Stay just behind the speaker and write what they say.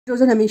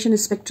Hydrogen emission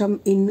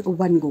spectrum in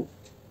one go.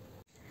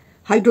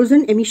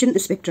 Hydrogen emission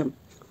spectrum.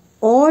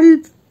 All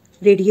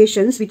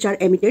radiations which are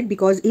emitted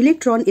because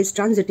electron is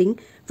transiting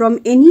from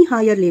any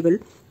higher level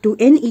to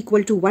n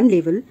equal to 1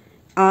 level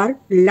are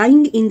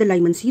lying in the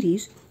Lyman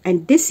series,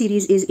 and this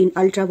series is in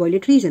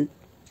ultraviolet region.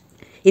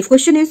 If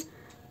question is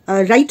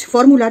write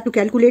formula to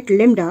calculate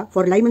lambda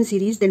for Lyman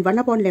series, then 1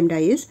 upon lambda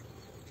is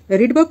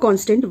Rydberg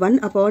constant 1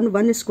 upon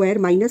 1 square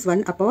minus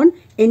 1 upon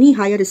any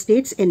higher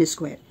states n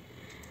square.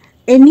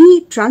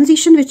 Any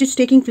transition which is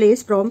taking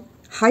place from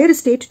higher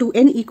state to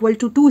n equal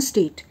to 2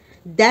 state,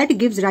 that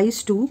gives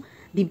rise to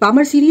the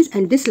Balmer series,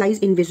 and this lies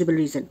in visible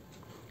region.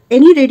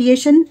 Any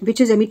radiation which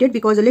is emitted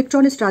because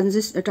electron is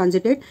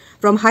transited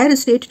from higher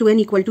state to n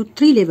equal to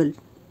 3 level,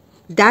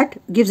 that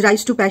gives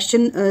rise to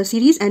Paschen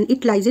series, and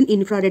it lies in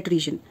infrared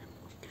region.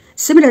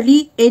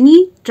 Similarly,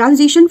 any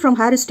transition from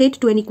higher state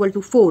to n equal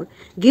to 4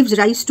 gives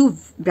rise to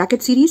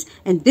bracket series,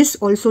 and this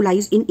also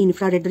lies in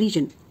infrared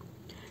region.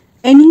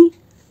 Any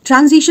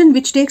transition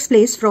which takes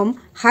place from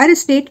higher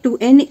state to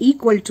n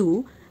equal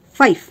to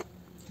 5,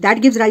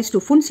 that gives rise to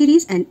Fund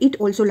series, and it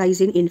also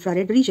lies in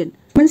infrared region.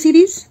 Lyman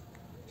series,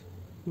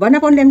 1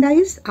 upon lambda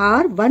is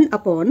R 1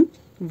 upon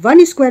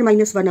 1 square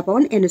minus 1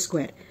 upon n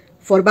square.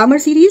 For Balmer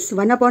series,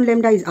 1 upon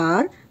lambda is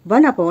R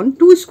 1 upon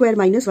 2 square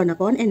minus 1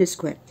 upon n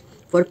square.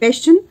 For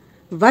Paschen,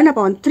 1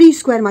 upon 3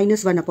 square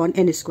minus 1 upon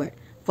n square.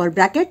 For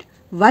bracket,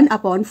 1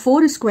 upon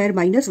 4 square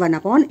minus 1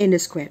 upon n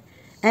square.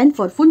 And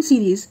for Fund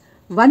series,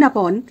 1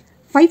 upon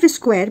 5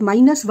 square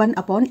minus 1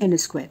 upon n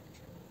square.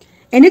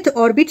 Nth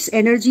orbit's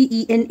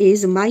energy En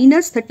is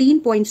minus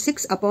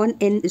 13.6 upon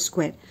n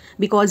square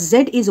because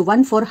Z is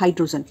 1 for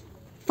hydrogen.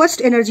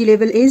 First energy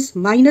level is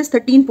minus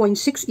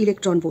 13.6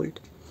 electron volt.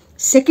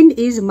 Second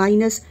is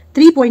minus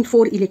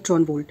 3.4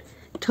 electron volt.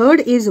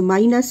 Third is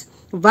minus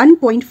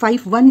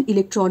 1.51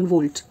 electron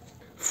volt.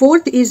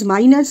 Fourth is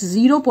minus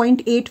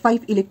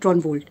 0.85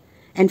 electron volt.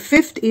 And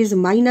fifth is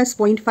minus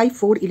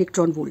 0.54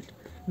 electron volt.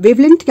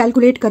 Wavelength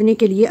calculate करने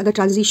के लिए अगर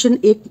transition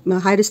एक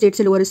higher state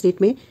से lower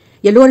state में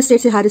या lower state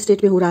से higher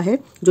state में हो रहा है,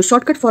 जो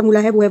शॉर्टकट फॉर्मूला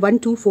है वो है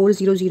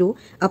 12400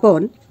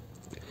 upon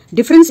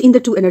difference in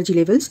the two energy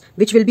levels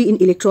which will be in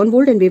electron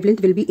volt and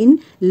wavelength will be in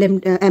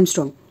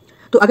angstrom.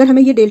 तो अगर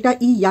हमें ये डेल्टा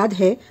ई याद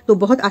है तो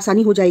बहुत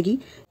आसानी हो जाएगी.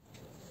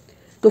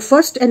 तो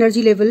first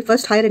energy level,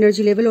 first higher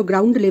energy level और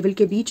ग्राउंड लेवल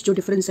के बीच जो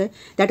डिफरेंस है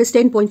that is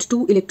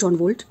 10.2 electron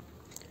volt.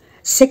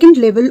 Second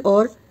level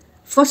और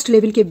फर्स्ट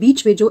लेवल के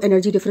बीच में जो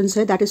एनर्जी डिफरेंस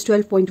है that is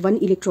 12.1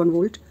 electron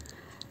volt.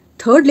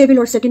 Third level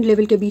और सेकंड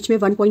लेवल के बीच में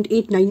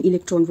 1.89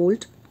 इलेक्ट्रॉन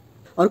वोल्ट.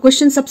 और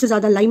क्वेश्चन सबसे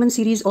ज्यादा लाइमन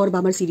सीरीज और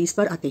बामर सीरीज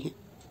पर आते हैं.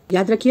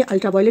 याद रखिए,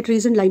 अल्ट्रावायलेट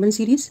रीजन लाइमन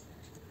सीरीज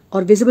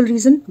और visible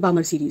region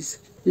बामर series.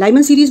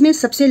 Lyman series में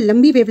सबसे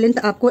लंबी वेवलेंथ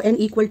आपको n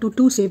इक्वल टू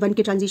 2 से 1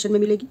 के ट्रांजिशन में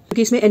मिलेगी,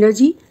 क्योंकि इसमें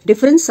एनर्जी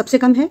डिफरेंस सबसे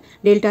कम है.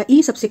 डेल्टा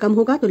ई सबसे कम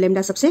होगा तो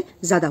लैम्डा सबसे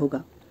ज्यादा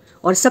होगा.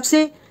 और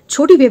सबसे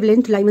छोटी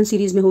वेवलेंथ लाइमन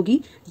सीरीज में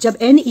होगी जब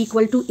n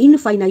इक्वल टू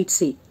इनफाइनाइट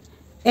से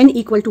n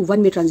इक्वल टू 1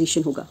 में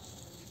ट्रांजिशन होगा.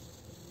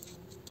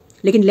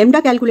 लेकिन लैम्डा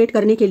कैलकुलेट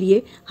करने के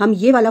लिए हम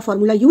ये वाला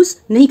फॉर्मूला यूज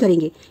नहीं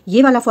करेंगे.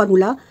 ये वाला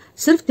फॉर्मूला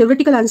सिर्फ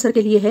थ्योरेटिकल आंसर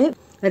के लिए है.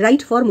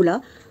 Right formula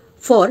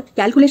for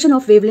calculation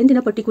of wavelength in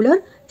a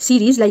particular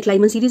series like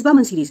Lyman series,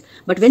 Baman series.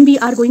 But when we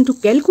are going to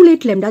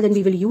calculate lambda then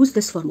we will use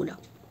this formula.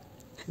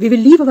 We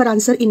will leave our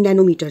answer in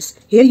nanometers.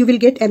 Here you will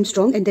get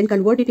Armstrong and then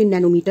convert it in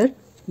nanometer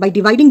by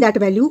dividing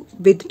that value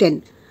with 10.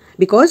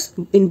 Because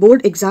in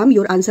board exam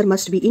your answer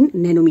must be in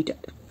nanometer.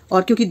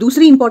 और क्योंकि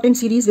दूसरी important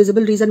series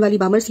visible region वाली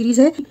बामर series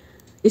है,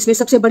 इसमें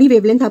सबसे बड़ी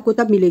wavelength आपको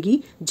तब मिलेगी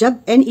जब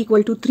n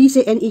इक्वल टू 3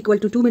 से n इक्वल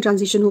टू 2 में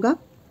ट्रांजिशन होगा,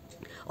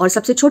 और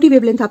सबसे छोटी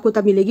वेवलेंथ आपको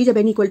तब मिलेगी जब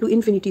n इक्वल टू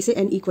इन्फिनिटी से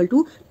n इक्वल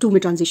टू 2 में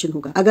ट्रांजिशन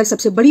होगा. अगर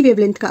सबसे बड़ी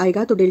वेवलेंथ का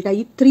आएगा तो डेल्टा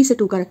ई 3 से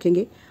 2 का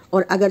रखेंगे,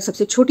 और अगर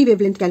सबसे छोटी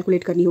वेवलेंथ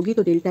कैलकुलेट करनी होगी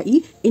तो डेल्टा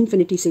ई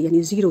इन्फिनिटी से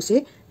यानी 0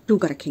 से 2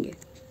 का रखेंगे.